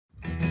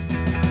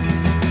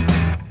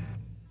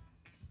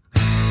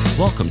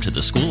Welcome to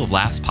the School of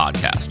Laughs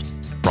podcast,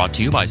 brought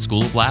to you by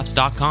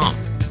schooloflaughs.com.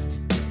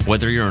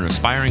 Whether you're an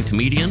aspiring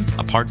comedian,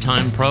 a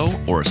part-time pro,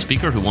 or a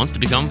speaker who wants to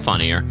become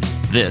funnier,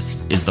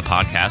 this is the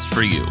podcast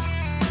for you.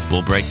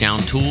 We'll break down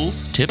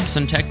tools, tips,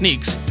 and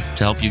techniques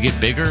to help you get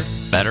bigger,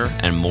 better,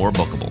 and more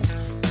bookable.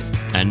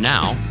 And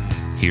now,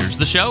 here's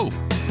the show.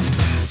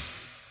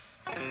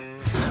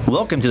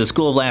 Welcome to the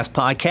School of Laughs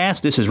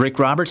podcast. This is Rick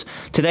Roberts.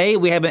 Today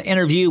we have an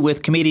interview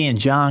with comedian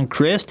John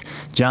Crist.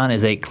 John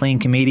is a clean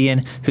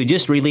comedian who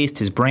just released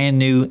his brand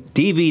new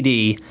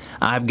DVD,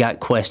 I've Got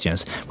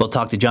Questions. We'll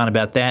talk to John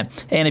about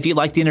that. And if you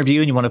like the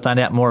interview and you want to find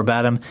out more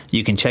about him,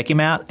 you can check him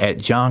out at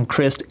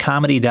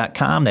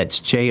JohnCristComedy.com. That's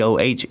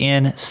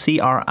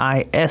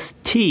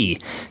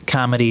JohnCrist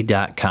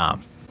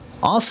comedy.com.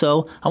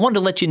 Also, I wanted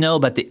to let you know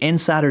about the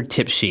Insider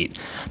Tip Sheet.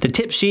 The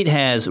tip sheet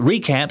has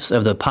recaps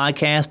of the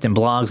podcast and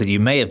blogs that you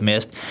may have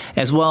missed,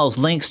 as well as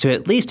links to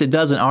at least a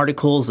dozen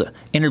articles,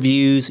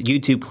 interviews,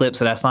 YouTube clips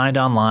that I find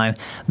online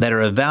that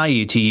are of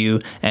value to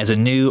you as a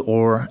new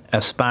or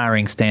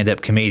aspiring stand-up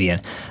comedian.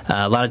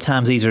 A lot of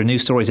times these are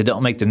news stories that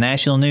don't make the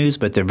national news,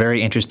 but they're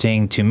very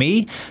interesting to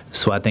me,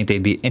 so I think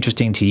they'd be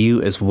interesting to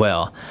you as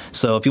well.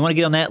 So if you want to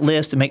get on that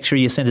list, make sure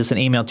you send us an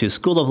email to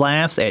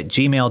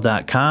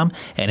schooloflaughs@gmail.com,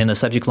 and in the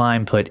subject line,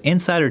 put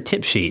Insider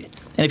Tip Sheet.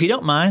 And if you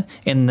don't mind,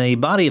 in the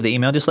body of the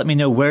email, just let me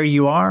know where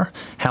you are,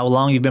 how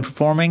long you've been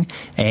performing,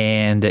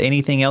 and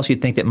anything else you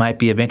think that might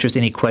be of interest,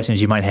 any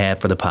questions you might have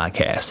for the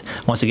podcast.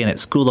 Once again,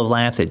 it's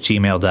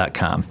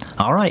schooloflaughs@gmail.com.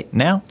 All right,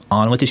 now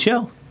on with the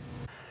show.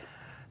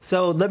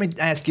 So let me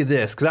ask you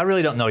this, because I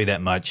really don't know you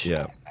that much.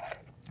 Yeah.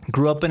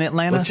 Grew up in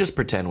Atlanta? Let's just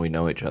pretend we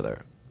know each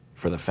other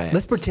for the fans.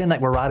 Let's pretend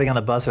like we're riding on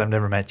the bus and I've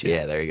never met you.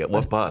 Yeah, there you go.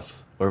 What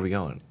bus? Where are we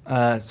going?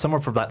 Somewhere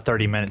for about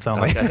 30 minutes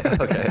only.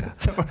 Okay.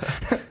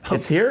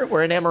 It's here?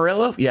 We're in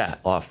Amarillo? Yeah,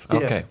 off. Yeah,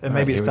 Okay. and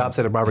maybe it stops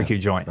at a barbecue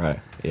joint. Right.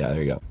 Yeah,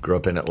 there you go. Grew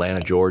up in Atlanta,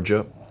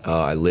 Georgia.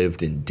 I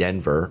lived in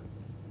Denver.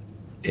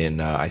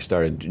 I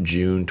started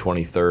June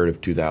 23rd of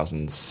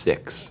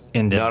 2006.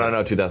 In Denver?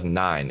 No,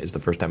 2009 is the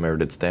first time I ever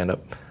did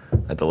stand-up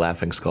at the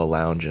Laughing Skull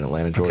Lounge in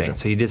Atlanta, Georgia. Okay,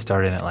 so you did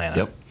start in Atlanta.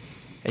 Yep.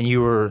 And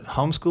you were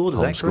homeschooled, is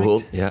that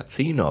Homeschooled, correct? yeah.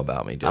 See, you know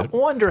about me, dude. I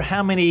wonder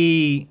how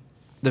many,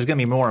 there's going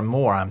to be more and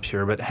more, I'm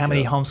sure, but how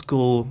many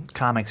homeschool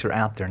comics are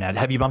out there now?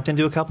 Have you bumped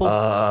into a couple?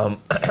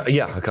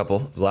 Yeah, a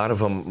couple. A lot of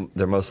them,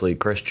 they're mostly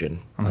Christian.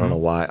 I don't know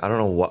why. I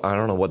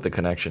don't know what the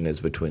connection is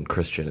between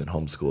Christian and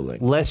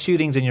homeschooling. Less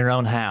shootings in your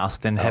own house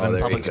than having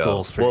there public you go.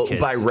 schools for your Well,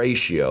 kids. by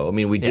ratio. I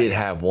mean, we did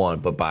have one,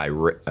 but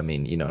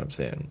you know what I'm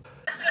saying.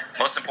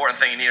 Most important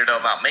thing you need to know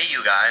about me,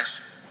 you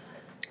guys,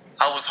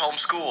 I was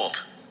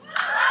homeschooled.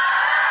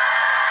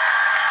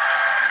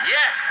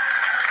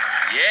 Yes.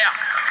 Yeah.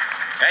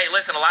 Hey,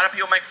 listen, a lot of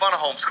people make fun of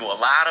homeschool. A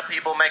lot of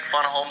people make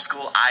fun of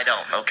homeschool. I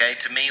don't, okay?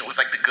 To me, it was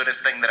like the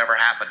goodest thing that ever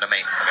happened to me,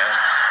 okay?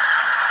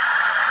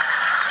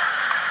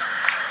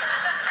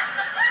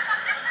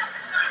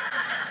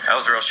 I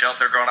was real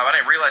sheltered growing up. I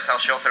didn't realize how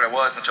sheltered I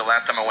was until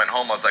last time I went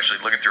home. I was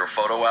actually looking through a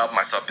photo album.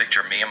 I saw a picture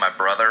of me and my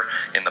brother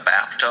in the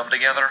bathtub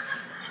together.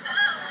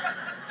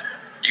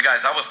 You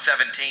guys, I was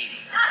 17.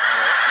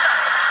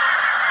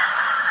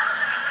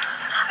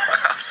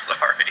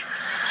 Sorry.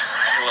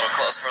 I'm a little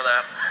close for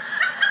that.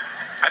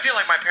 I feel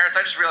like I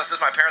just realized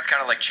that my parents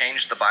kind of like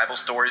changed the Bible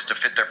stories to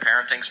fit their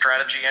parenting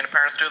strategy. Any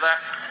parents do that?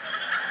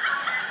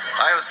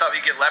 I always thought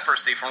you get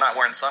leprosy from not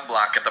wearing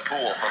sunblock at the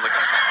pool. I was like,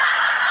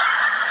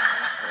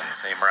 this doesn't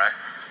seem right.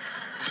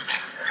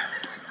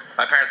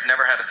 My parents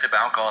never had a sip of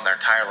alcohol in their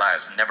entire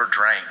lives, never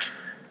drank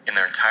in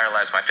their entire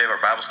lives. My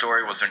favorite Bible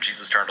story was when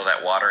Jesus turned all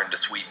that water into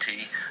sweet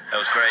tea. That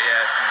was great.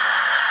 Yeah,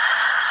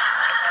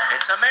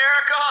 it's a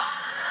miracle.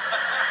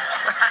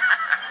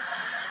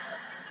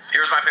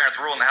 Here's my parents'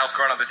 rule in the house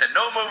growing up. They said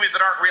no movies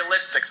that aren't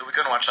realistic, so we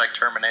couldn't watch like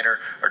Terminator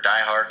or Die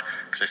Hard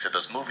because they said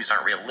those movies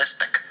aren't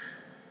realistic.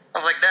 I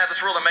was like, Dad,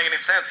 this rule doesn't make any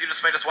sense. You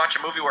just made us watch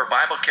a movie where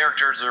Bible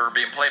characters are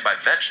being played by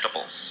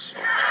vegetables.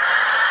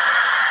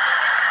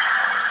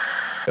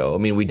 I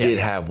mean, we did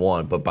have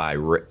one, but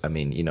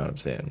you know what I'm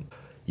saying.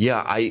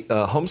 Yeah,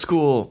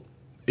 homeschool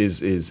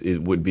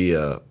it would be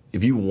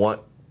if you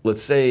want.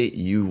 Let's say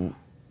you.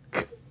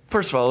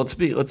 First of all, I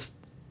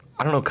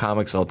don't know.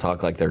 Comics all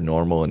talk like they're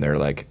normal and they're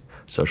like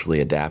socially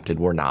adapted.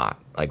 We're not.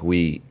 Like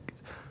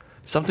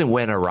something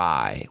went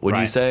awry. Would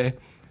you say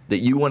that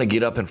you want to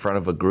get up in front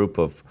of a group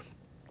of?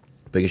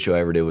 Biggest show I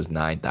ever did was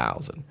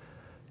 9,000.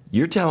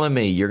 You're telling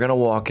me you're gonna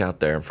walk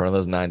out there in front of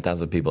those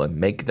 9,000 people and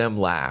make them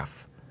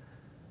laugh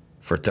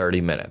for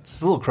 30 minutes?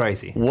 It's a little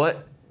crazy.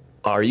 What?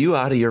 Are you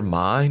out of your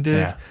mind, dude?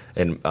 Yeah.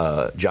 And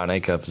John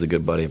Acuff is a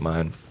good buddy of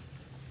mine.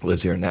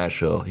 Lives here in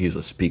Nashville. He's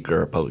a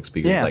speaker, a public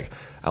speaker. Yeah. He's like,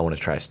 I want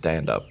to try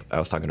stand-up. I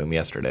was talking to him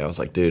yesterday. I was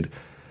like, dude,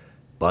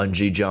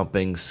 bungee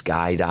jumping,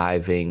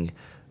 skydiving,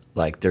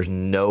 like there's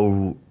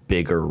no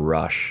bigger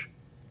rush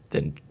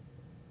than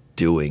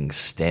doing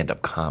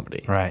stand-up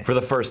comedy. Right. For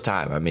the first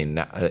time. I mean,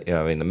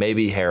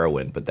 maybe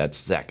heroin, but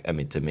that's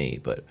to me,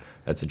 but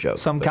that's a joke.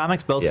 Some but,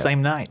 comics both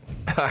same night.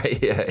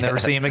 Never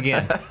see him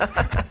again.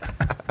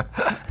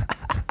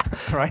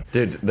 Right?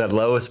 Dude, the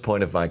lowest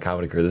point of my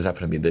comedy career, this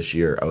happened to me this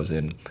year. I was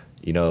in,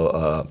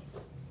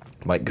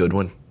 Mike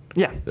Goodwin.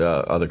 Yeah.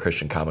 Other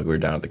Christian comic. We were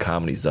down at the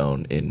Comedy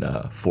Zone in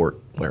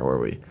where were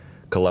we?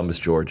 Columbus,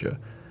 Georgia.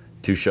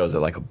 2 shows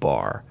at like a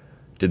bar.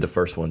 Did the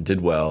first one,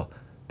 did well.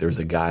 There was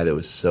a guy that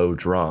was so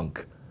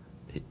drunk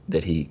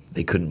that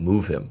they couldn't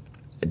move him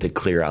and to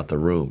clear out the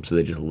room, so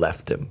they just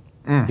left him.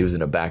 He was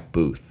in a back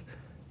booth,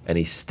 and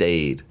he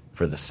stayed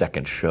for the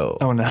second show.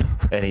 Oh no!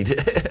 And he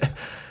did,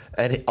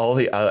 and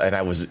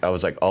I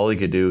was like, all he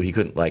could do, he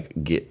couldn't like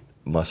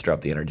muster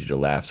up the energy to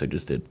laugh, so he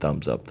just did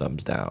thumbs up,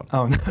 thumbs down.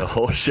 Oh no! The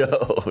whole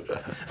show.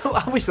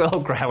 I wish the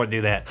whole crowd would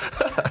do that.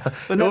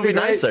 But it would be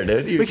nicer,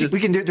 dude. We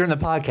can do it during the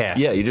podcast.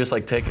 Yeah, you just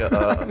like take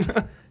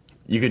a.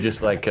 You could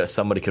just like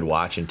somebody could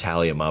watch and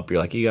tally them up. You're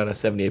like, you got a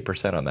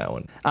 78% on that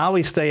one. I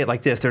always say it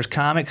like this: there's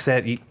comics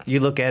that you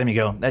look at him, you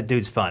go, that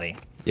dude's funny.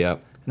 Yep.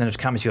 And then there's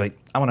comics you're like,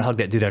 I want to hug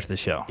that dude after the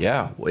show.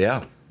 Yeah. Well,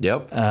 yeah.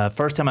 Yep.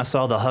 First time I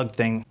saw the hug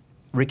thing,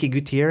 Ricky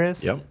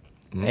Gutierrez. Yep.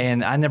 Mm-hmm.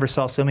 And I never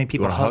saw so many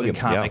people hug a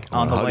comic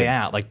on the way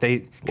out. Like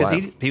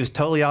because he was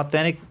totally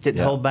authentic,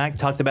 didn't hold back,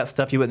 talked about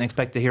stuff you wouldn't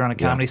expect to hear on a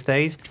comedy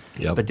stage,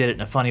 but did it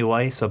in a funny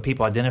way. So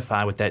people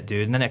identify with that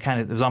dude. And then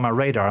it was on my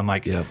radar. I'm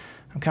like,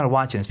 I'm kind of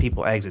watching as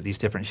people exit these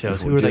different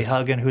shows. Who are they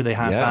hugging? Who are they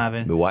high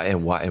fiving?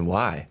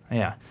 Why?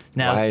 Yeah.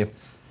 Now,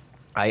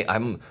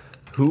 I'm.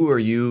 Who are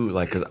you?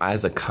 Like, because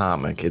as a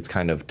comic, it's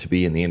kind of to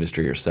be in the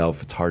industry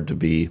yourself. It's hard to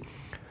be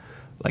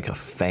like a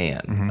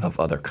fan of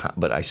other.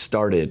 But I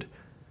started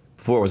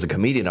before I was a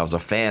comedian. I was a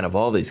fan of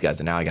all these guys,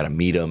 and now I got to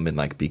meet them and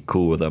like be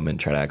cool with them and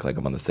try to act like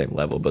I'm on the same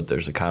level. But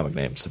there's a comic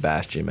named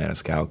Sebastian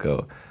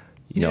Maniscalco.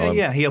 You know him?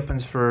 Yeah, he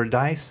opens for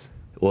Dice.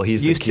 Well,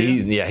 he's the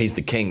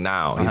king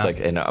now. He's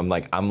like, and I'm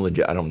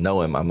legit. I don't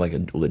know him. I'm like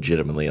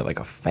legitimately like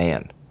a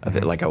fan of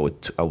it. Like I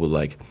would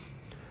like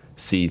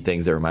see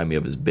things that remind me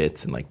of his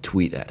bits and like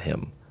tweet at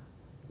him.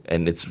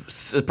 And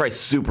it's probably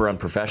super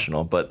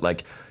unprofessional, but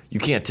like you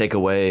can't take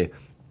away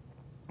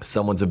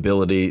someone's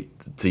ability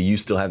to. You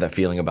still have that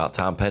feeling about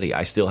Tom Petty.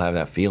 I still have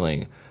that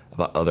feeling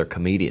about other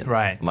comedians.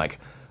 Right. I'm like,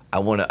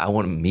 I'm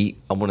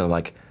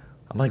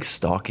like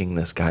stalking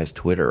this guy's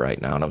Twitter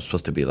right now, and I'm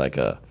supposed to be like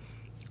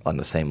on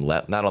the same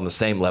level, not on the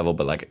same level,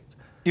 but like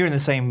you're in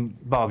the same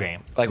ball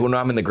game. Like when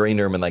I'm in the green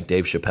room and like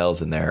Dave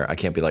Chappelle's in there, I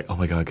can't be like, oh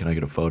my God, can I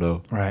get a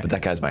photo? Right. But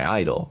that guy's my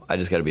idol. I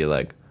just got to be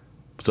like,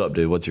 what's up,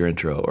 dude? What's your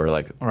intro? Or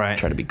like, try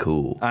to be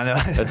cool. I know.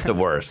 That's the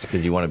worst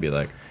because you want to be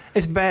like.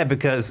 It's bad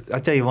because I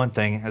tell you one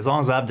thing. As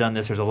long as I've done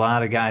this, there's a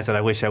lot of guys that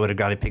I wish I would have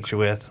got a picture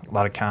with. A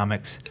lot of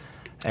comics,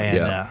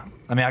 and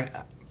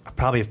I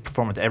probably have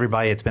performed with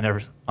everybody that's been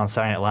ever on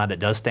Saturday Night Live that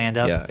does stand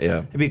up. Yeah.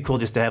 It'd be cool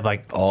just to have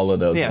like all of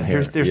those. Yeah,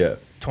 there's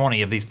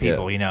 20 of these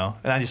people, you know,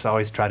 and I just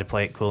always try to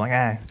play it cool. Like,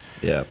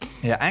 Yeah.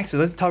 Actually,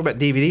 let's talk about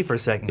DVD for a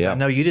second. Yeah. I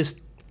know you just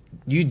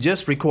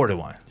recorded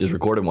one. Just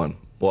recorded one.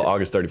 Well,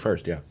 August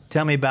 31st. Yeah.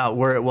 Tell me about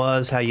where it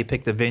was, how you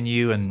picked the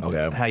venue, and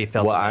how you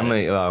felt.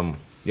 Well,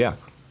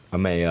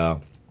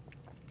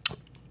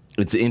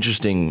 it's an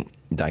interesting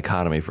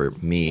dichotomy for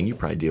me, and you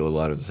probably deal with a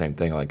lot of the same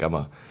thing. Like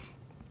I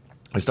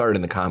started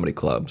in the comedy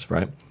clubs,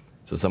 right?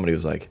 So somebody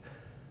was like,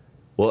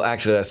 well,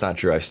 actually, that's not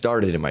true. I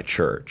started in my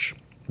church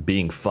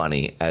being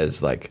funny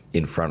as like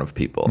in front of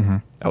people. Mm-hmm.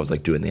 I was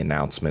like doing the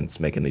announcements,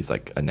 making these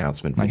like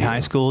announcement videos. Like high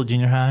school,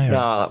 junior high? Or?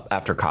 No,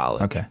 after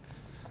college. Okay.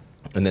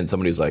 And then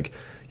somebody was like,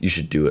 you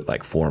should do it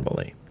like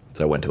formally.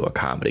 So I went to a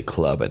comedy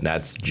club, and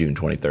that's June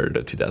 23rd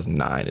of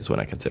 2009 is when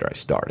I consider I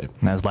started.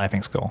 And that was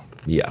Laughing Skull.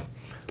 Yeah.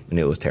 And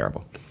it was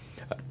terrible.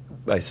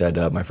 I said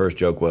my first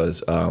joke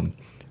was I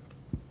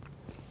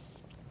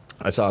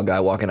saw a guy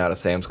walking out of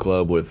Sam's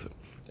Club with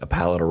a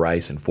pallet of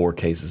rice and 4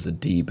 cases of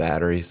D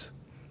batteries.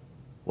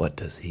 What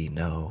does he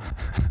know?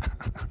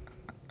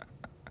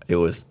 It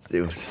was.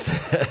 And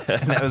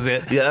that was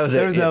it? Yeah, that was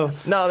there it.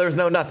 There was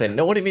no nothing.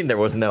 No, what do you mean there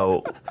was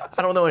no?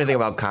 I don't know anything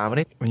about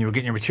comedy. When you were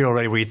getting your material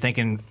ready, were you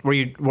thinking, were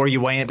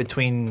you weighing it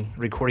between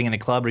recording in a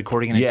club,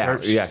 recording in a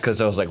church? Yeah, because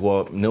I was like,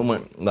 well,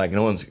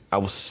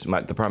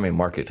 the primary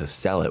market to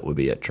sell it would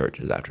be at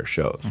churches after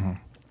shows. Mm-hmm.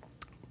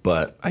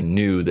 But I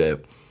knew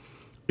that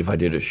if I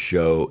did a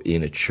show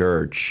in a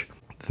church,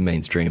 the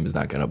mainstream is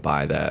not going to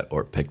buy that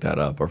or pick that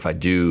up. Or if I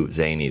do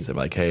Zanies, I'm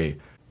like, hey,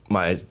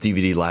 my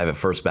DVD live at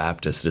First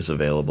Baptist is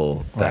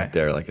available back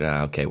there. Like,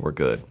 okay, we're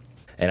good.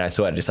 And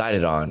so I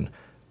decided on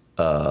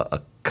a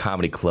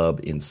comedy club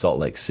in Salt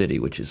Lake City,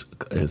 which is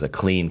a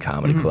clean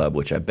comedy club,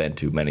 which I've been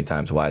to many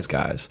times, Wise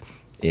Guys,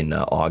 in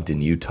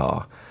Ogden,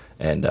 Utah.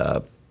 And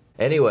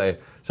anyway,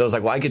 so I was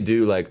like, well, I could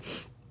do like...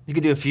 You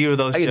could do a few of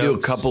those jokes. I could do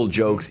a couple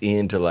jokes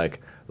into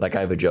like I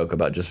have a joke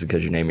about just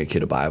because you name your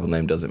kid a Bible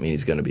name doesn't mean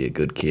he's going to be a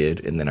good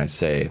kid. And then I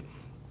say,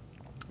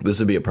 this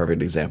would be a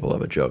perfect example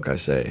of a joke. I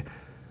say,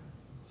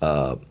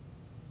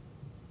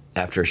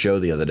 after a show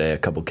the other day, a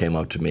couple came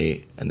up to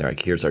me and they're like,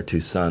 here's our 2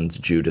 sons,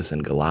 Judas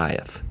and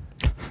Goliath.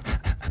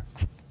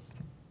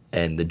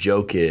 And the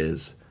joke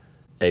is,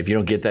 if you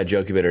don't get that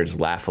joke, you better just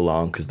laugh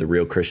along because the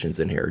real Christians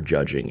in here are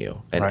judging you.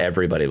 And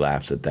everybody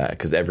laughs at that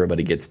because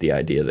everybody gets the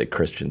idea that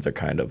Christians are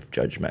kind of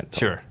judgmental.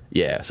 Sure.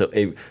 Yeah, so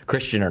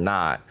Christian or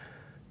not,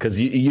 because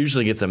it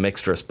usually gets a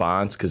mixed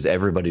response because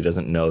everybody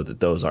doesn't know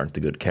that those aren't the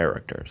good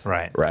characters.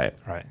 Right.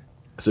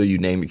 So you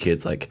name your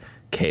kids like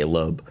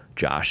Caleb,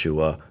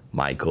 Joshua,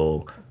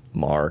 Michael,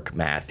 Mark,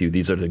 Matthew.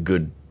 These are the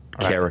good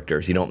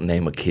characters. You don't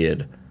name a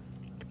kid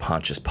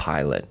Pontius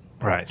Pilate.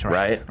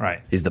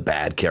 Right. He's the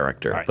bad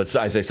character. Right. But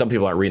I say some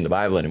people aren't reading the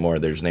Bible anymore.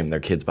 They're just naming their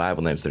kids'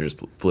 Bible names. They're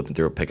just flipping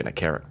through, picking a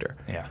character.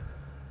 Yeah.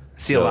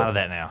 See a lot of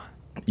that now.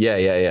 Yeah.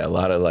 A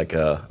lot of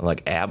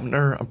like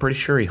Abner. I'm pretty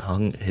sure he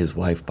hung his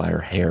wife by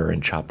her hair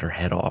and chopped her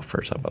head off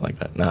or something like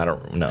that. No, I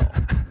don't know.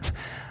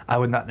 I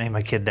would not name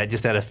my kid that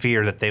just out of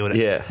fear that they would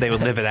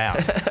live it out.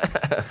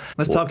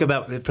 Let's talk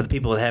about, for the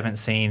people that haven't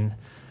seen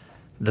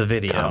the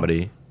video.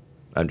 Comedy.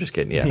 I'm just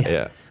kidding.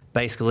 Yeah.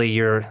 Basically,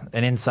 you're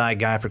an inside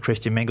guy for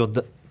Christian Mingle,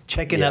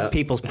 checking up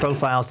people's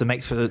profiles to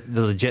make sure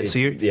they're legit. So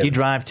you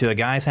drive to a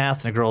guy's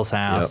house and a girl's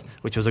house,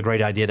 which was a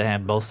great idea to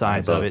have both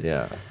sides of it.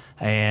 Yeah.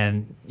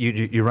 And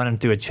you run them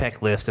through a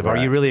checklist of, are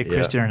you really a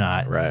Christian or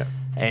not? Right.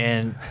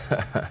 And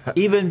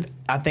even,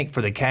 I think,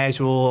 for the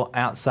casual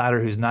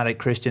outsider who's not a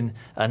Christian,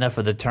 enough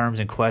of the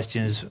terms and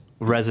questions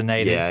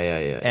resonated.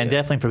 Yeah. And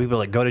definitely for people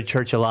that go to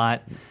church a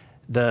lot,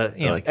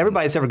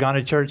 everybody that's ever gone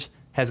to church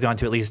has gone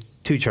to at least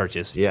 2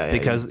 churches. Yeah.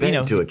 Because, you've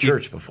been to a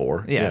church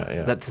before.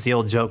 Yeah. That's the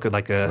old joke of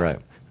like a... Right.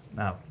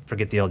 No,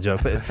 forget the old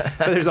joke. But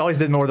there's always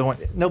been more than one.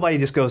 Nobody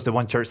just goes to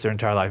one church their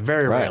entire life.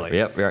 Very rarely.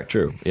 Yep. Right.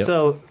 True. Yep.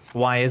 So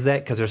why is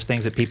that? Because there's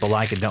things that people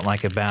like and don't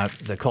like about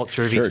the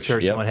culture of each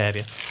church and what have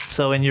you.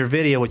 So in your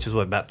video, which was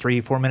about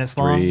 3-4 minutes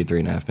long?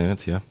 3.5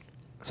 minutes, yeah.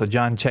 So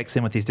John checks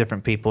in with these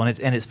different people, and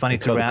it's funny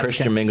it's called throughout. The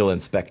Christian Mingle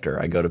Inspector.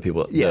 I go to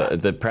people. Yeah.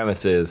 The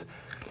premise is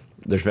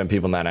there's been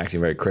people not acting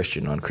very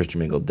Christian on Christian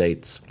Mingle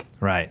dates.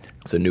 Right.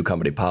 It's a new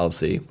company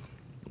policy.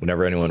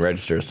 Whenever anyone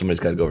registers, somebody's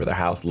got to go over to their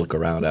house, look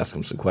around, ask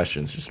them some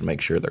questions just to make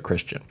sure they're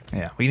Christian.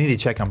 Yeah. We need to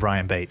check on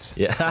Brian Bates.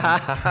 Yeah.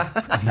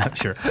 I'm not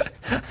sure.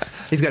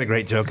 He's got a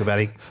great joke about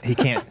it. He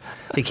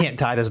can't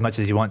tithe as much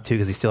as you want to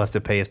because he still has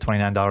to pay his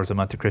 $29 a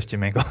month to Christian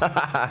Mingle.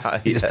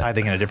 He's just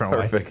tithing in a different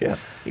way. Perfect, yeah.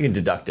 You can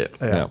deduct it.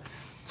 Yeah.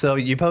 So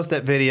you post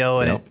that video,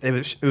 and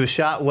it was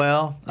shot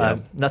well.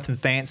 Nothing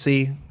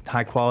fancy,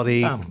 high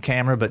quality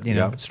camera, but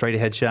straight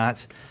ahead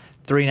shots.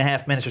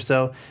 3.5 minutes or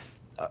so.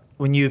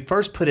 When you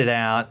first put it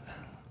out,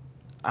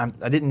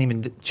 I didn't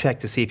even check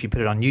to see if you put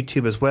it on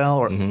YouTube as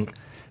well,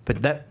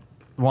 but that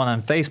one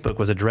on Facebook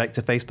was a direct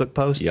to Facebook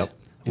post. Yep.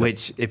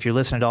 Which, if you're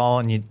listening at all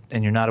and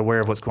you're not aware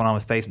of what's going on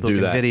with Facebook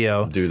and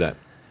video, do that.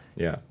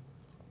 Yeah.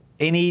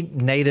 Any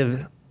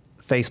native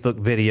Facebook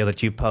video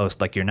that you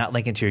post, like you're not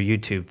linking to your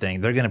YouTube thing,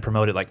 they're going to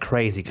promote it like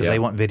crazy because they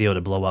want video to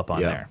blow up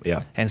on there.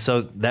 Yeah. And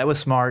so that was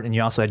smart, and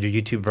you also had your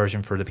YouTube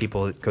version for the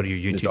people that go to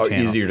your YouTube channel.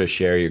 It's easier to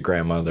share your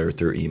grandmother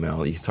through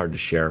email. It's hard to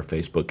share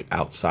Facebook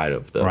outside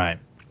of the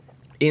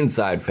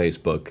inside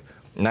Facebook.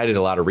 And I did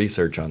a lot of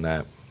research on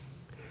that.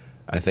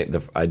 I think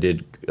I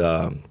did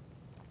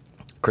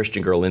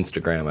Christian Girl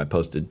Instagram. I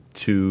posted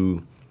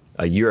 2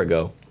 a year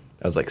ago.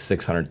 That was like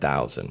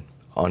 600,000,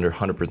 under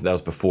 100%. That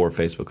was before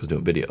Facebook was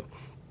doing video.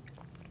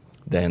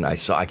 Then I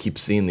keep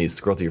seeing these,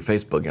 scroll through your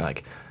Facebook, and you're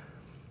like,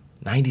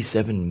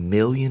 97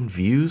 million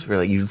views? Where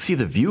like you see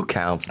the view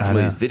counts in some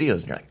of these videos,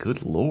 and you're like,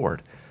 good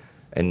Lord.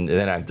 And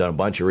then I've done a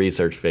bunch of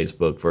research,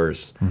 Facebook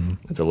first.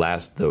 It's the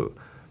last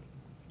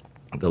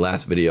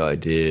video I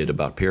did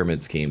about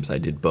pyramid schemes, I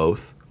did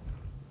both.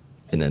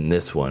 And then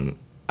this one,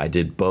 I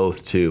did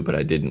both too, but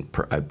I didn't.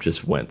 I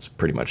just went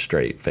pretty much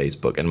straight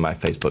Facebook and my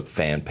Facebook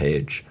fan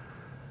page.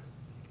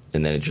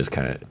 And then it just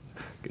kind of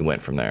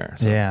went from there.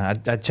 So. Yeah,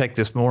 I checked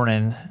this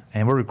morning,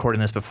 and we're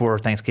recording this before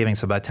Thanksgiving,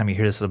 so by the time you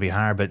hear this, it'll be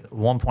higher, but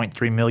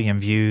 1.3 million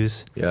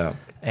views. Yeah.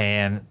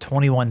 And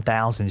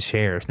 21,000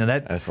 shares. Now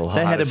that's a lot.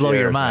 That had to blow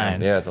shares, your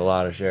mind. Man. Yeah, it's a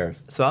lot of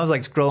shares. So I was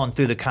like scrolling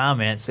through the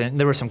comments, and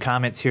there were some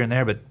comments here and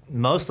there, but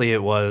mostly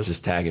it was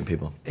just tagging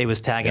people. It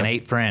was tagging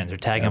 8 friends or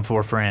tagging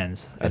 4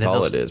 friends. That's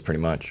all it is, pretty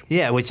much.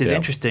 Yeah, which is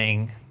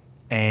interesting,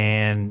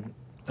 and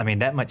I mean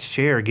that much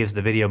share gives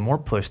the video more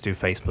push through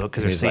Facebook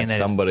because they're seeing like that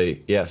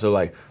somebody. Yeah, so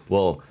like,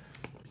 well,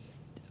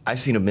 I've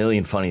seen a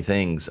million funny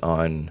things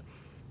on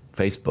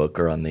Facebook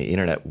or on the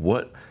internet.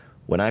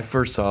 When I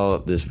first saw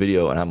this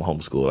video, and I'm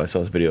homeschooled, I saw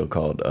this video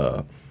called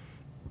 "The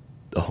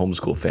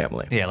Homeschool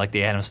Family." Yeah, like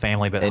the Addams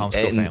Family, but homeschool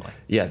family.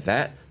 Yeah,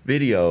 that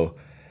video,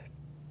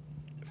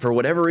 for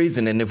whatever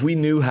reason, and if we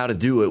knew how to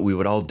do it, we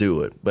would all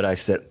do it. But I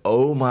said,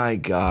 "Oh my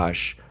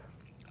gosh,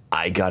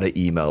 I gotta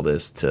email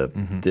this to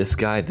this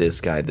guy,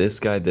 this guy, this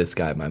guy, this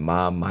guy, my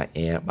mom, my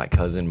aunt, my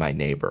cousin, my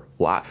neighbor."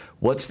 Why?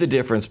 What's the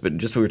difference? But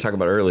just what we were talking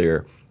about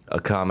earlier, a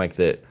comic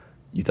that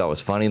you thought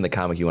was funny and the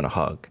comic you want to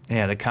hug.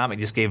 Yeah, the comic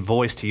just gave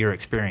voice to your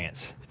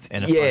experience.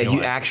 He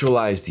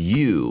actualized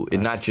you,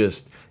 and not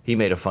just he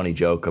made a funny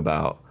joke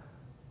about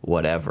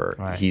whatever.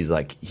 Right. He's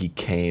like, he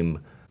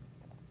came,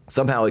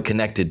 somehow it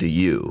connected to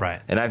you.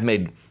 Right. And I've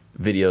made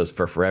videos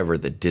for forever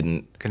that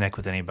didn't connect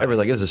with anybody.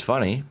 Everybody's like, this is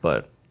funny,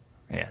 but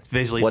yeah, it's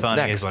visually what's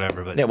funny next? Is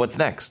whatever. But yeah, what's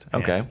next?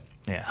 Okay.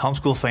 Yeah,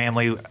 Homeschool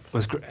Family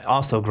was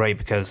also great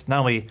because not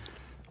only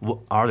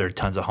are there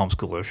tons of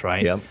homeschoolers,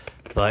 right? Yep.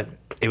 But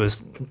it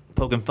was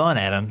poking fun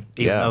at him,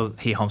 even though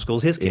he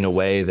homeschools his kids. in a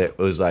way that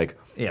was like,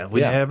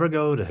 we never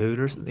go to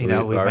Hooters. We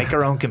make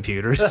our own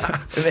computers.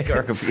 we make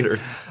our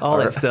computers. All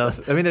that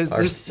stuff. I mean,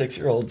 Our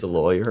 6-year-old's a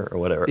lawyer or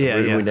whatever.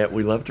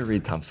 We love to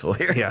read Tom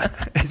Sawyer. Yeah.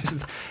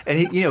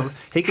 And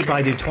he could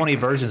probably do 20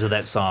 versions of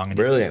that song. And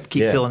Brilliant.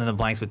 Keep filling in the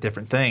blanks with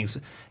different things.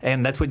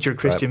 And that's what your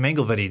Christian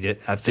Mingle video did,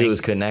 I think. It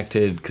was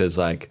connected because,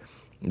 like,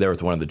 there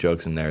was one of the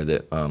jokes in there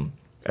that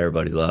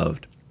everybody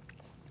loved.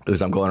 It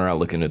was, I'm going around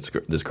looking at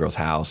this girl's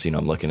house.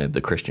 I'm looking at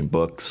the Christian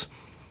books.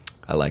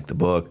 I like the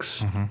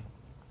books. Mm-hmm.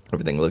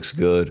 Everything looks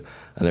good.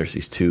 And there's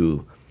these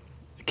 2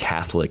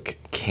 Catholic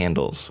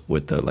candles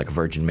with the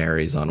Virgin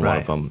Marys on one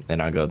of them.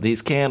 And I go,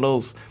 these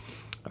candles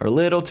are a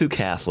little too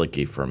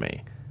Catholic-y for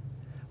me.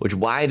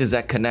 Why does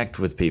that connect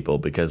with people?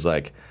 Because,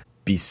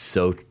 be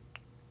so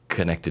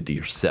connected to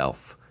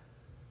yourself.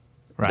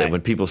 Right. That when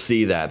people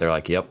see that, they're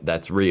like, yep,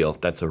 that's real.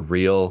 That's a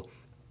real...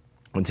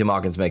 When Tim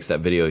Hawkins makes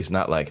that video, he's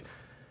not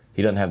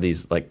he doesn't have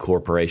these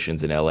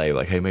corporations in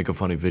LA hey, make a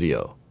funny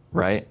video,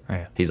 right?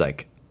 Yeah. He's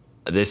like,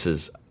 this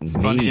is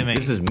me.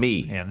 This is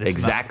me. Yeah, this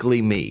exactly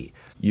is me.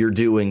 You're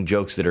doing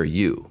jokes that are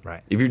you.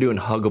 Right. If you're doing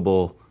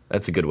huggable,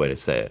 that's a good way to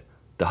say it.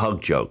 The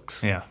hug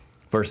jokes. Yeah.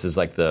 Versus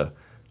the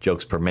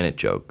jokes per minute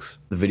jokes.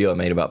 The video I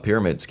made about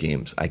pyramid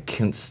schemes, I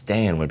can't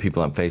stand when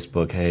people on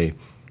Facebook, hey,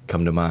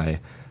 come to my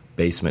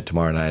basement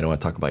tomorrow night. I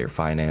want to talk about your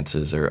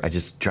finances, or it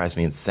just drives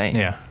me insane.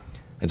 Yeah.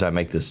 And so I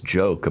make this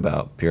joke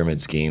about pyramid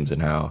schemes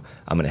and how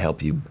I'm going to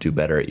help you do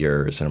better at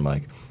yours. And I'm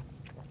like,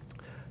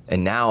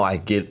 and now I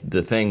get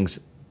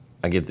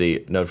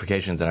the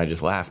notifications and I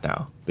just laugh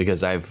now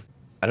because I've,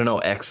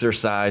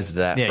 exercised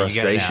that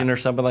frustration or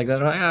something like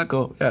that. I'm like, yeah,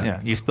 cool. Yeah. Yeah.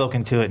 You've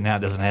spoken to it, now it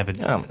doesn't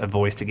have a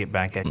voice to get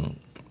back at.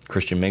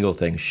 Christian Mingle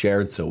thing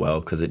shared so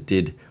well because it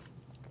did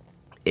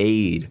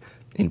aid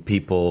in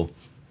people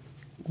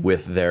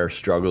with their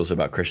struggles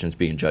about Christians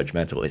being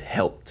judgmental. It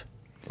helped.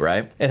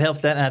 Right? It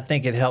helped that, and I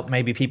think it helped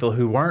maybe people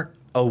who weren't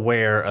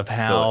aware of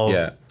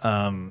how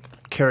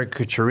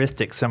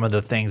caricaturistic some of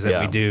the things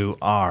that we do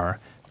are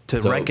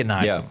to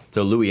recognize them.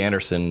 So Louis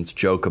Anderson's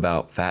joke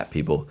about fat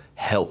people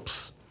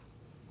helps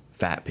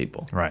fat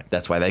people. Right.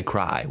 That's why they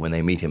cry when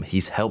they meet him.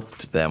 He's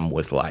helped them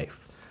with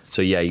life.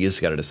 So, you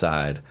just got to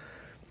decide.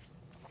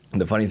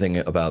 The funny thing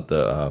about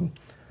the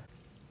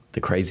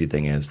crazy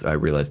thing is, I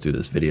realized through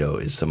this video,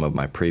 is some of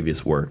my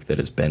previous work that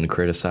has been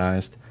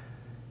criticized.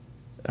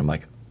 I'm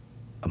like,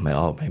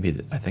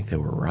 maybe I think they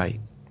were right.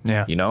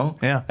 Yeah.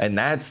 Yeah. And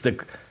that's you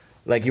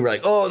were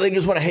like, oh, they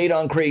just want to hate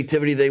on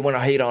creativity. They want to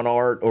hate on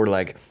art, or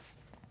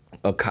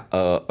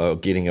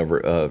getting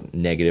a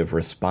negative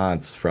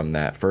response from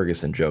that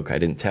Ferguson joke. I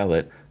didn't tell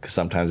it because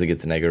sometimes it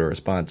gets a negative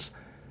response.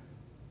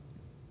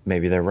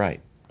 Maybe they're right.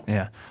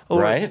 Yeah.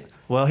 Right?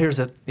 Well, here's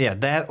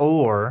that,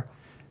 or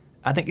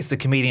I think it's the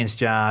comedian's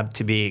job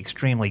to be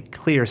extremely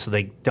clear so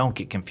they don't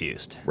get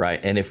confused. Right,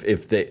 and if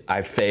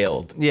I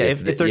failed. Yeah,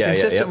 if they're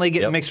consistently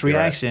getting mixed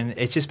reaction, right.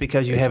 It's just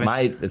because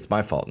it's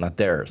my fault, not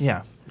theirs.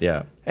 Yeah.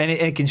 Yeah. And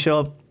it can show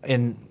up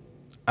in,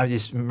 I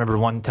just remember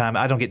one time,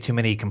 I don't get too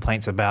many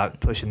complaints about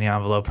pushing the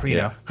envelope.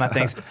 My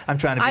things, I'm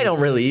trying to be. I don't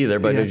really either,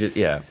 but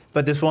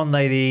But this one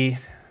lady,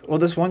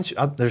 there's 2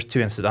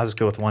 instances. I'll just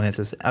go with one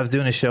instance. I was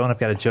doing a show and I've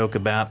got a joke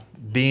about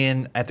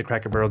being at the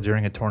Cracker Barrel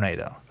during a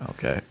tornado.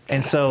 Okay.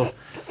 And so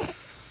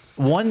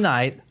one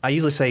night, I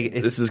usually say...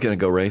 This is going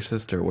to go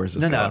racist, or where's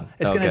this going? No.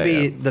 It's going to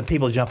be the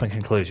people jumping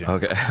conclusion.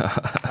 Okay.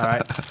 All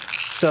right.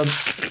 So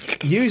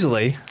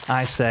usually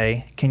I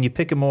say, can you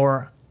pick a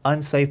more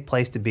unsafe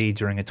place to be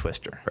during a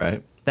twister?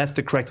 Right. That's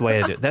the correct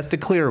way to do it. That's the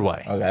clear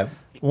way. Okay.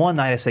 One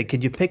night I say,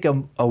 could you pick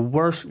a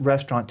worse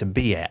restaurant to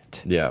be at?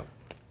 Yeah.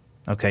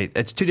 Okay.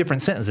 It's 2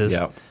 different sentences.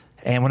 Yeah.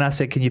 And when I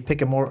say, can you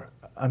pick a more...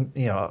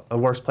 a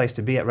worse place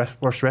to be at,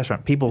 worst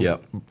restaurant. People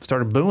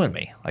started booing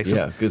me.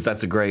 Because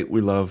that's we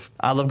love...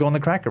 I love going to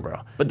Cracker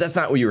Barrel. But that's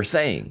not what you were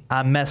saying.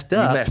 I messed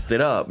up. You messed it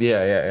up.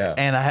 Yeah.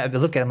 And I had to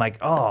look at him like,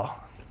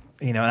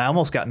 and I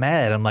almost got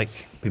mad. I'm like...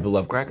 People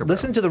love Cracker Barrel.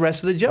 Listen to the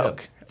rest of the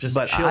joke. Yeah. Just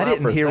but chill I out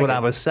didn't for a hear what second. I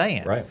was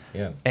saying. Right,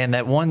 yeah. And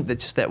that one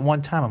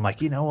time, I'm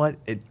like, you know what?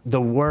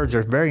 The words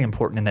are very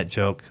important in that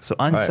joke. So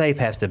unsafe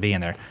has to be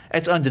in there.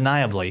 It's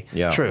undeniably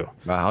true.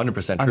 100%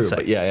 true. Unsafe.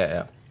 But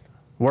yeah.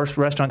 Worst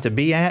restaurant to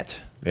be at?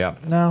 Yeah.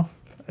 No.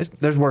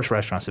 There's worse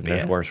restaurants to be at.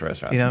 There's worse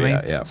restaurants You know to what be I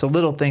mean? at, yeah. So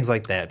little things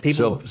like that.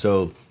 People.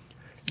 So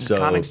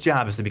comics'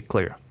 job is to be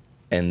clear.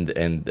 And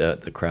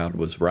the crowd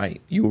was right.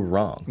 You were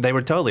wrong. They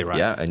were totally right.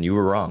 Yeah, and you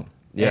were wrong.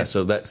 Yeah.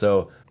 So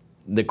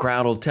the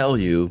crowd will tell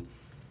you.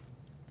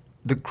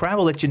 The crowd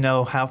will let you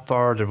know how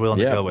far they're willing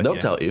to go with you.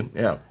 They'll tell you.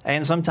 Yeah.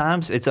 And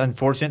sometimes it's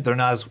unfortunate they're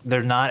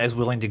not as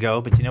willing to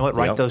go. But you know what?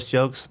 Write those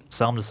jokes,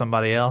 sell them to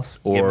somebody else,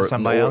 give them to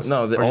somebody else.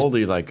 No,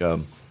 only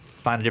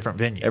find a different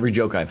venue. Every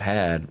joke I've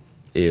had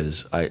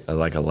is I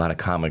like a lot of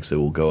comics that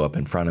will go up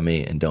in front of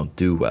me and don't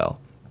do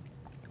well.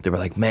 They were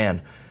like,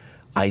 man,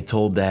 I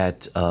told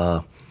that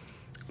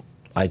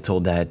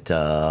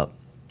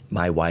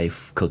my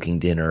wife cooking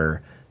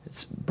dinner,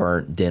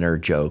 burnt dinner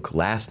joke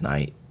last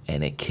night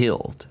and it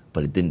killed,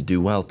 but it didn't do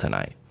well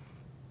tonight.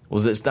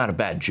 Well, it's not a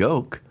bad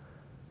joke.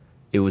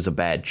 it was a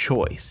bad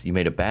choice. You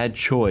made a bad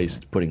choice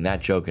putting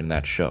that joke in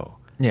that show.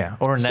 Yeah,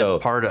 or in So-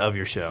 that part of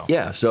your show.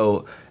 Yeah,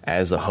 so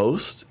as a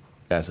host,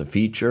 as a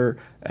feature,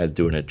 as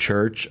doing a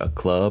church, a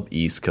club,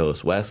 East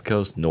Coast, West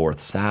Coast, North,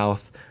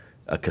 South,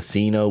 a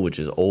casino, which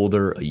is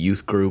older, a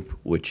youth group,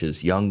 which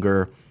is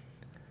younger.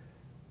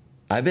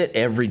 I bet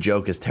every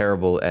joke, as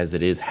terrible as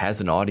it is,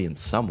 has an audience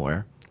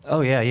somewhere,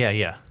 Oh,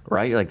 yeah.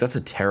 right? Like, that's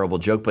a terrible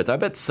joke, but I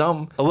bet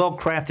some... A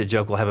well-crafted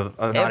joke will have an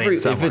Every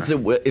audience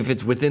somewhere. if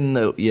it's within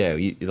the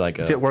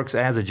If it works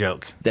as a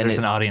joke, then there's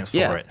an audience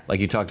for it. Like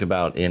you talked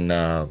about in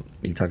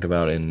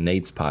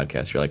Nate's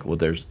podcast. You're like, well,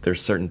 there's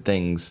certain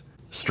things,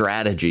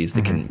 strategies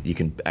that you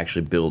can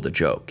actually build a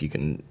joke.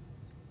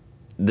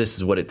 This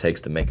is what it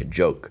takes to make a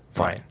joke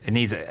funny. Right. It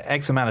needs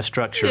X amount of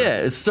structure. Yeah,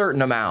 it's a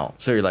certain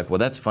amount. So you're like, well,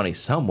 that's funny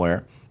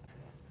somewhere.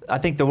 I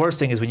think the worst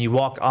thing is when you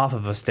walk off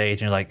of a stage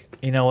and you're like,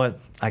 you know what?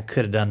 I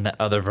could have done that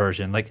other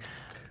version. Like,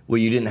 Well,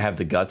 you didn't have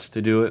the guts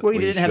to do it. well,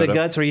 you didn't have the showed up.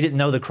 guts, or you didn't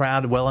know the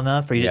crowd well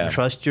enough, or you Yeah. didn't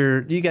trust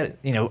you got,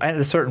 at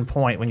a certain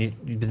point when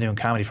you've been doing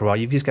comedy for a while,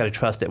 you've just got to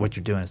trust that what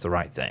you're doing is the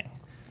right thing.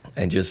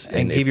 and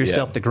And give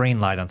yourself the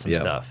green light on some Yeah.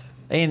 stuff.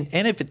 And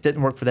if it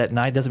didn't work for that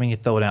night, doesn't mean you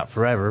throw it out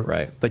forever.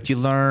 Right. But you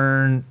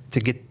learn to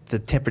get the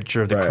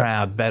temperature of the Right.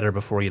 crowd better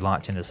before you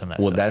launch into some of that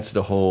Well, stuff. that's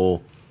the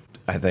whole.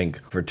 I think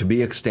to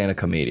be a stand-up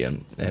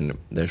comedian, and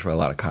there's a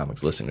lot of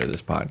comics listening to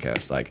this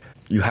podcast. Like,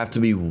 you have to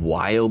be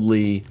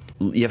wildly.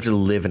 You have to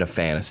live in a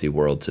fantasy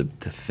world to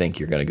think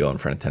you're going to go in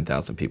front of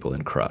 10,000 people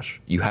and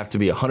crush. You have to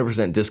be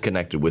 100%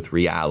 disconnected with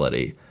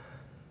reality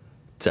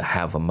to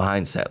have a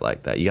mindset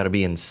like that. You got to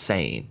be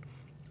insane.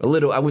 A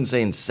little. I wouldn't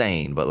say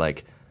insane, but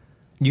like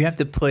You have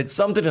to put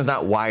something is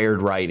not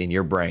wired right in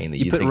your brain that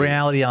you put think.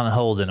 reality on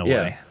hold in a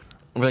way.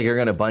 Like you're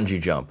going to bungee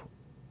jump.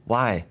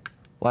 Why?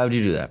 Why would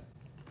you do that?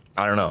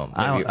 I don't know.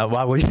 Maybe-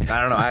 Why would you?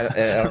 I don't know. I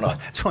don't know.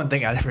 That's one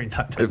thing I never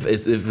thought.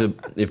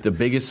 If the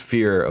biggest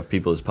fear of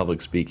people is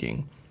public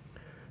speaking,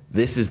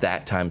 this is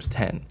that times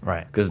 10.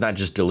 Right. Because it's not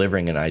just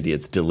delivering an idea;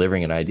 it's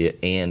delivering an idea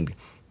and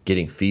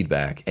getting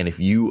feedback. And if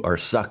you are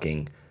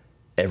sucking,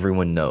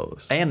 everyone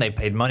knows. And they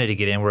paid money to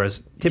get in, whereas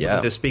typically Yeah.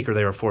 the speaker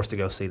they were forced to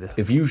go see the.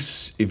 If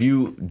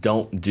you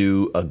don't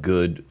do a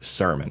good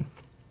sermon,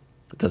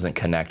 it doesn't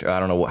connect. I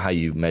don't know how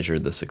you measure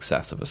the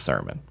success of a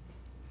sermon.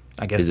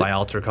 I guess is by it-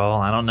 altar call.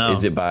 I don't know.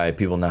 Is it by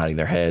people nodding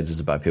their heads?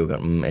 Is it by people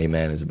going,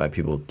 amen? Is it by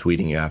people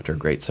tweeting you after a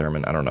great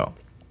sermon? I don't know.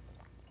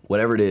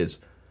 Whatever it is,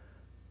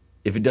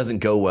 if it doesn't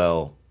go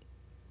well,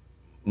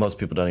 most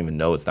people don't even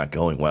know it's not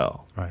going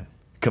well. Right.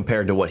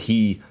 Compared to what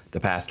the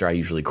pastor I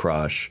usually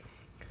crush,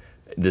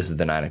 this is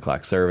the 9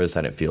 o'clock service.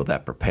 I didn't feel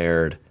that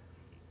prepared.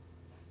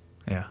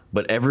 Yeah.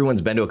 But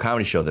everyone's been to a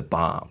comedy show that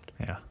bombed,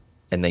 Yeah.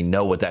 and they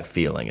know what that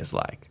feeling is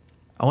like.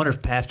 I wonder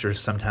if pastors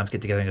sometimes get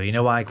together and go, you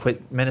know why I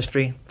quit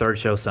ministry? Third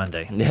show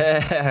Sunday.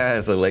 Yeah,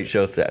 it's a late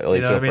show, You know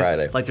what I mean?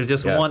 Friday. Like there's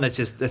just Yeah. one that's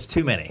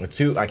too many.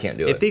 I can't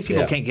do it. If these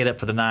people Yeah. can't get up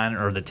for the 9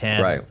 or the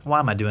 10, Right. why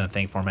am I doing a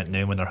thing for them at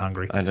noon when they're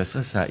hungry?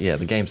 It's not,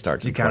 the game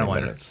starts in You kinda 20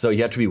 wonder. minutes. So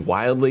you have to be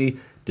wildly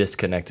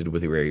disconnected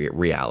with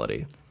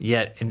reality.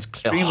 Yet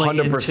extremely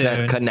 100% in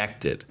tune.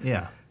 connected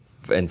Yeah.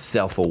 and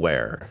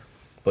self-aware.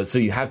 But so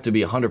you have to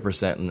be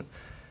 100%. And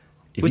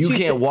if But you you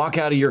can't thi- walk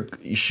out of your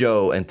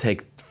show and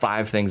take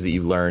 5 things that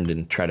you learned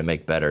and try to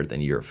make better,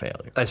 then you're a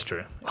failure. That's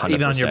true.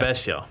 Even on your 100%.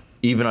 best show.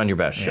 Even on your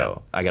best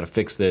show. I got to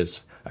fix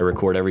this. I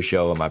record every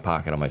show in my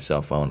pocket on my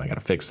cell phone. I got to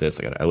fix this.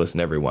 I listen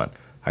to everyone.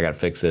 I got to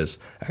fix this.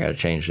 I got to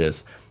change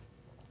this.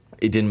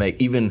 It didn't make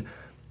even.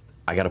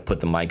 I got to put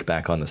the mic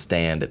back on the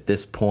stand at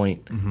this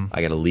point. Mm-hmm.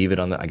 I got to leave it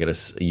on I got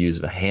to use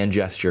a hand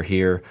gesture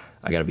here.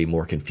 I got to be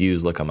more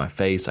confused look on my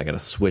face. I got to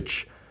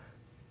switch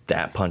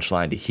that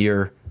punchline to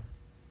here.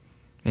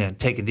 Yeah.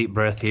 Take a deep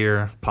breath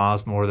here.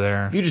 Pause more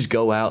there. If you just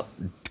go out,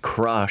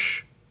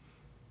 crush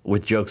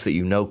with jokes that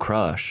you know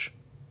crush,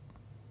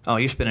 Oh,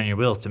 you're spinning your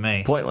wheels to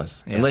me.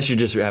 pointless. Yeah. Unless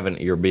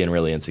you're being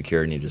really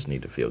insecure and you just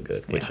need to feel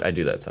good, which Yeah. I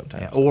do that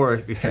sometimes. Yeah, or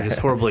if you're just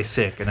horribly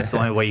sick, and that's the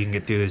only way you can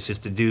get through this,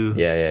 just to do.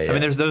 Yeah. I mean,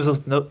 there's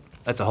those. No,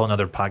 that's a whole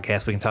nother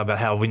podcast. We can talk about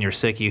how when you're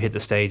sick, you hit the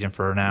stage, and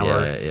for an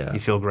hour, Yeah.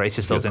 you feel great. It's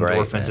just Feel those great,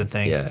 endorphins man. and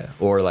things. Yeah,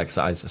 or like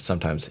so I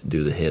sometimes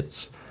do the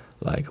hits,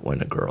 like when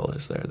a girl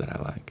is there that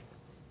I like.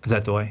 Is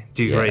that the way?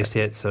 Do you Yeah. greatest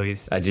hit? So you.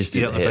 I just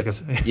you do the don't look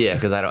hits. Like Yeah,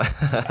 because I don't.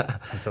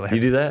 hilarious.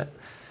 You do that?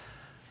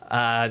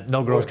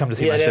 no girls come to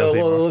see Yeah, my no, shows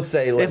well, anymore. let's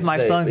say- if my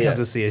son yeah. comes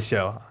to see a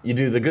show, You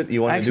do the good.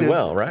 You want to do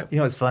well, right? You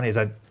know what's funny is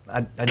I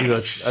do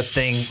a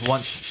thing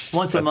once a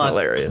That's month.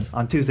 hilarious.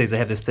 On Tuesdays, they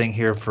have this thing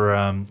here for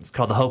it's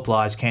called the Hope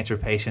Lodge Cancer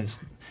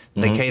Patients.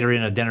 They cater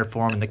in a dinner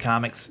for them, and the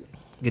comics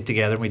get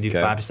together, and we do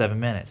Okay. 5 to 7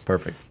 minutes.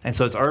 Perfect. And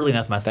so it's early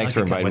enough. My son Thanks for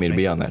can come inviting me with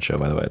to be on that show.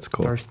 By the way, it's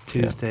cool. First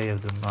Yeah. Tuesday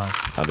of the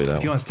month. I'll do that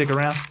If you one. want to stick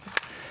around.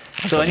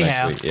 So Next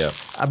anyhow, week, yeah.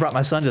 I brought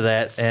my son to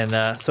that,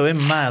 and so in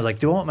my mind, I was like,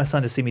 do I want my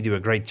son to see me do a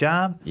great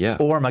job? Yeah.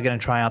 Or am I going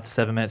to try out the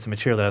 7 minutes of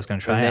material that I was going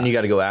to try And then out? you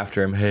got to go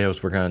after him. Hey, I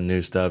was working on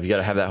new stuff. You got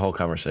to have that whole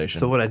conversation.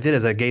 So what I did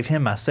is I gave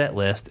him my set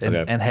list and,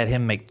 Okay. and had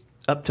him make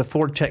up to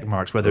 4 check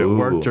marks, whether Ooh. it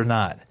worked or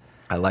not.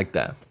 I like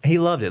that. He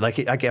loved it. Like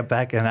I got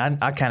back and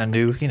I kind of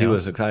knew, He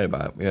was excited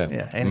about it. Yeah.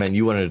 Yeah, I and- mean,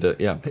 you wanted to.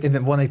 Yeah. And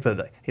then one he put,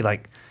 he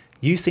like,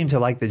 You seem to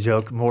like the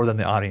joke more than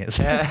the audience.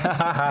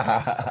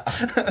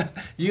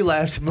 You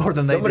laughed more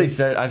than they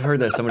did. I've heard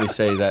that somebody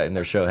say that in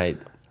their show, hey,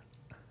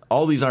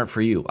 all these aren't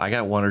for you. I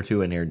got one or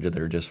two in here that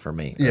are just for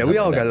me. Yeah, we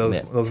all got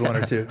those one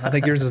or two. I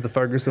think yours is the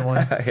Ferguson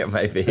one. Yeah,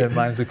 maybe. And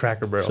mine's the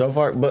Cracker Barrel. So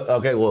far, but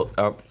okay, well,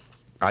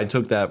 I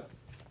took that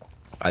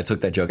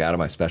joke out of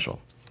my special.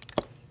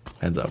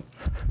 Heads up.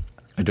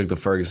 I took the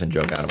Ferguson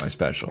joke out of my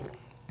special.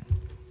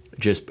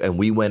 And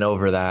we went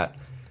over that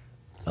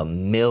a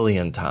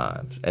million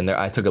times. And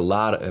I took a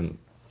lot of, and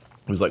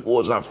it was like, well,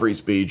 it's not free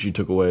speech. You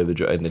took away the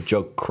joke. And the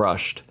joke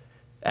crushed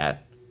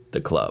at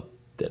the club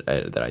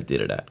that I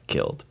did it at,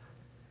 Killed.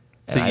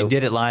 So you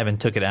did it live and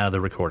took it out of the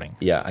recording.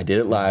 Yeah, I did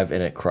it live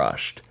and it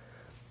crushed.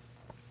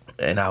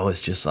 And I was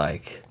just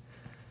like,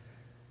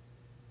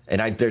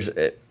 and I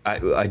did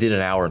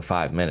an hour and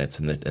 5 minutes,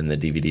 and the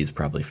DVD is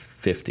probably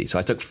 50. So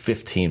I took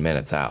 15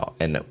 minutes out.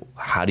 And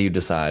how do you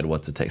decide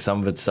what to take?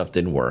 Some of it stuff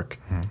didn't work.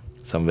 Mm-hmm.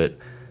 Some of it,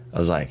 I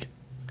was like,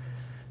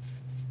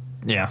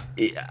 yeah.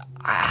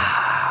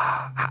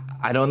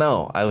 I don't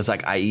know. I was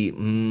like,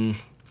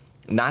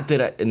 not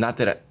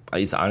that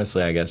I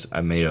honestly, I guess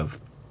I may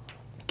have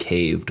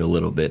caved a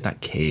little bit. Not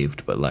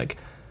caved, but like,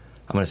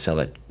 I'm going to sell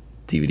that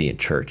DVD in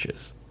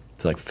churches.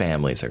 So like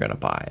families are going to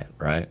buy it,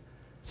 right?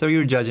 So you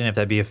were judging if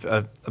that'd be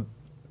a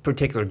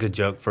particular good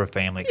joke for a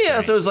family experience.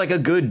 Yeah, so it was like a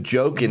good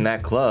joke in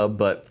that club,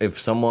 but if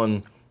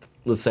someone,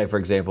 let's say for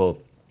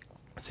example,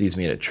 sees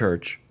me at a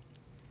church,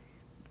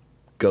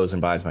 goes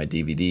and buys my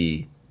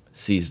DVD,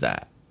 sees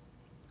that.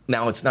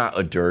 Now it's not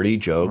a dirty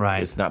joke.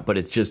 Right. It's not, but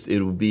it's just,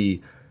 it'd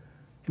be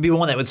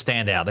one that would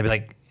stand out. They'd be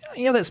like,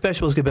 that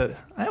special was good, but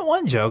that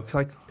one joke,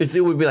 like,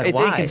 it would be like, it's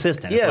why?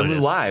 Inconsistent. Yeah,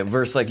 why?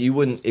 Versus like, you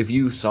wouldn't, if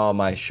you saw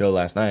my show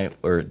last night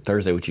or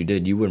Thursday, which you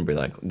did, you wouldn't be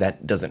like,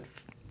 that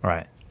doesn't.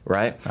 Right.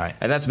 Right? Right.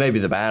 And that's maybe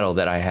the battle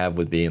that I have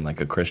with being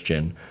like a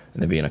Christian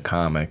and then being a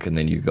comic, and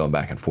then you go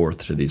back and forth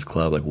to these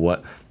clubs. Like,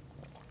 what?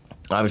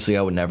 Obviously,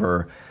 I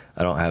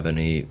don't have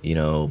any,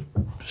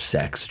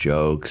 sex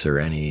jokes or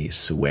any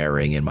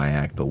swearing in my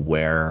act, but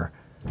where?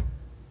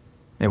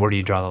 And where do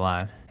you draw the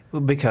line?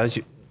 Well, because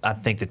I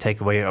think the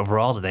takeaway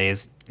overall today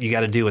is you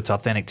got to do what's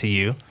authentic to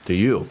you. To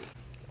you.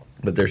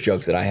 But there's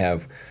jokes that I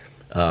have,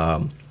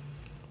 trying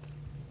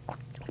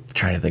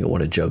to think of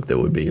what a joke that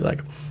would be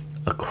like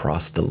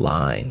across the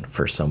line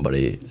for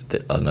somebody,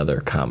 that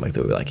another comic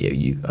that would be like, yeah,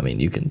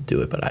 you can do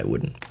it, but I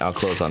wouldn't. I'll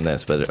close on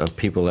this, but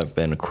people have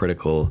been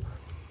critical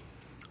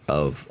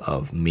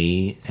of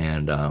me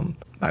and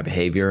my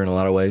behavior in a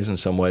lot of ways, in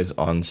some ways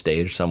on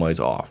stage, some ways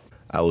off.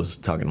 I was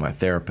talking to my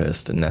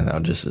therapist, and then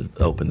that just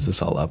opens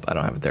this all up. I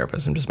don't have a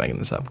therapist. I'm just making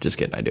this up. Just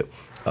kidding, I do.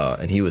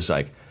 And he was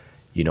like,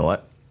 you know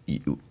what?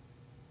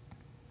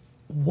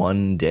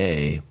 One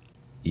day,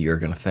 you're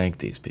going to thank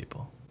these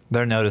people.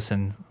 They're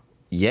noticing.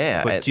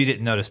 Yeah. But you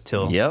didn't notice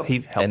till he helped.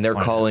 And they're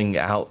calling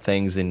out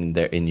things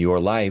in your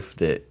life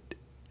that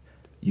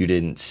you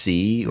didn't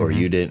see or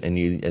you didn't, and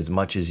you, as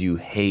much as you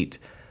hate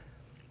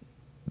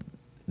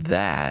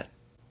that,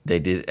 they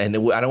did. And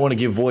I don't want to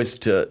give voice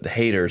to the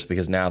haters,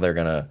 because now they're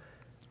going to,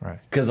 right?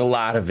 Because a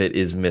lot of it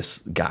is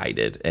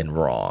misguided and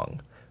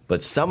wrong,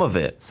 but some of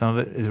it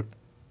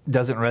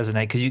doesn't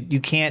resonate, because you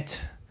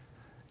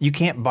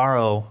can't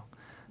borrow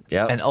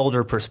an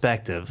older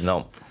perspective.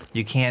 No,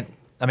 you can't.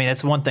 I mean,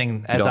 that's one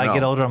thing. As I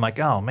get older, I'm like,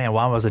 oh man,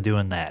 why was I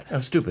doing that? That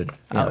was stupid.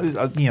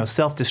 Yeah.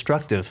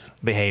 Self-destructive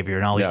behavior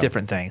and all these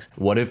different things.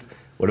 What if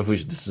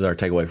this is our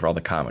takeaway for all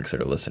the comics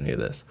that are listening to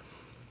this?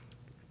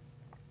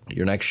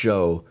 Your next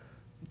show,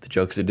 the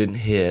jokes that didn't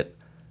hit,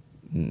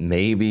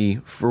 maybe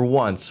for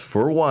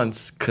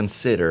once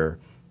consider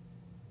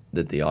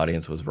that the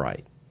audience was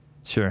right.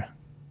 Sure.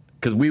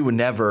 Because we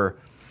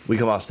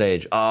come off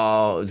stage,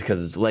 it's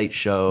because it's a late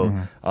show,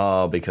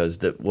 because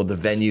the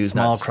venue's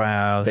small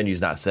crowd,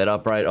 venue's not set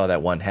up right,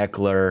 that one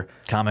heckler.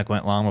 Comic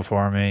went long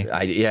before me.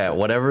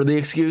 Whatever the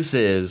excuse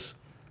is.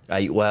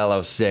 I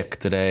was sick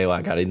today,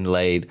 I got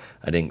delayed,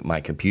 my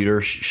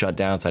computer shut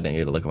down, so I didn't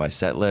get to look at my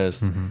set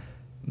list. Mm-hmm.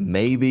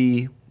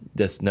 Maybe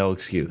that's no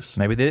excuse.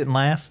 Maybe they didn't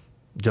laugh.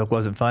 Joke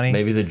wasn't funny.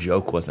 Maybe the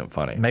joke wasn't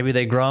funny. Maybe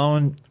they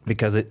groaned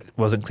because it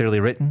wasn't clearly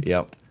written.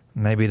 Yep.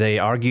 Maybe they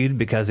argued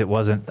because it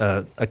wasn't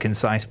a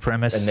concise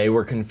premise. And they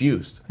were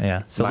confused.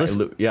 Yeah. So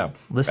listen to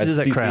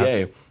that CCA,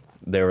 crowd.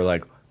 They were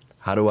like,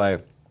 how do I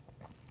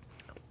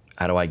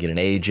get an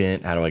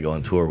agent? How do I go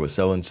on tour with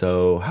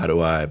so-and-so? How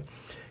do I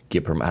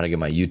get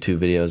my YouTube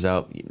videos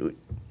out?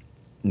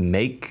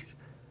 Make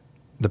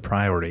the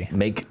priority.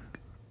 Make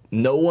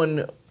no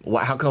one.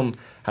 How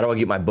do I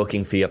get my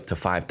booking fee up to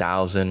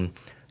 $5,000?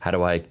 How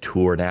do I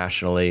tour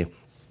nationally?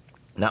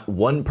 Not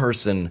one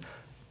person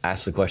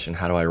asked the question,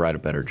 how do I write a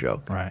better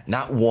joke? Right.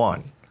 Not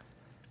one.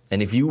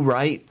 And if you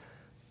write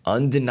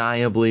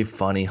undeniably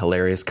funny,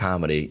 hilarious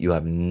comedy, you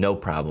have no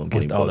problem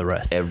getting booked all the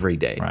rest every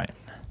day. Right.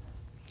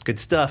 Good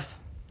stuff.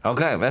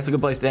 Okay, that's a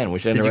good place to end. We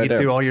should end it right there. Did you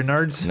get through all your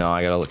nerds? No,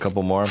 I got a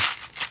couple more.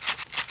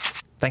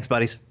 Thanks,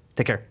 buddies.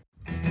 Take care.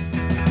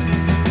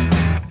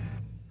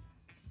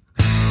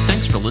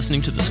 Thanks for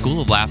listening to the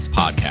School of Laughs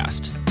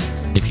podcast.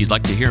 If you'd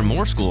like to hear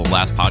more School of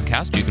Laughs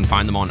podcasts, you can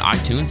find them on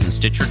iTunes and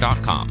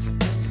Stitcher.com.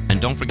 And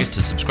don't forget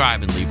to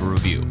subscribe and leave a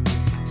review.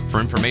 For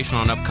information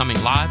on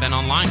upcoming live and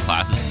online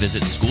classes,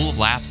 visit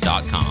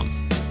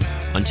schooloflaughs.com.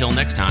 Until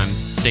next time,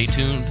 stay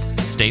tuned,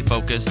 stay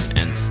focused,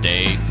 and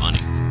stay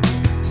funny.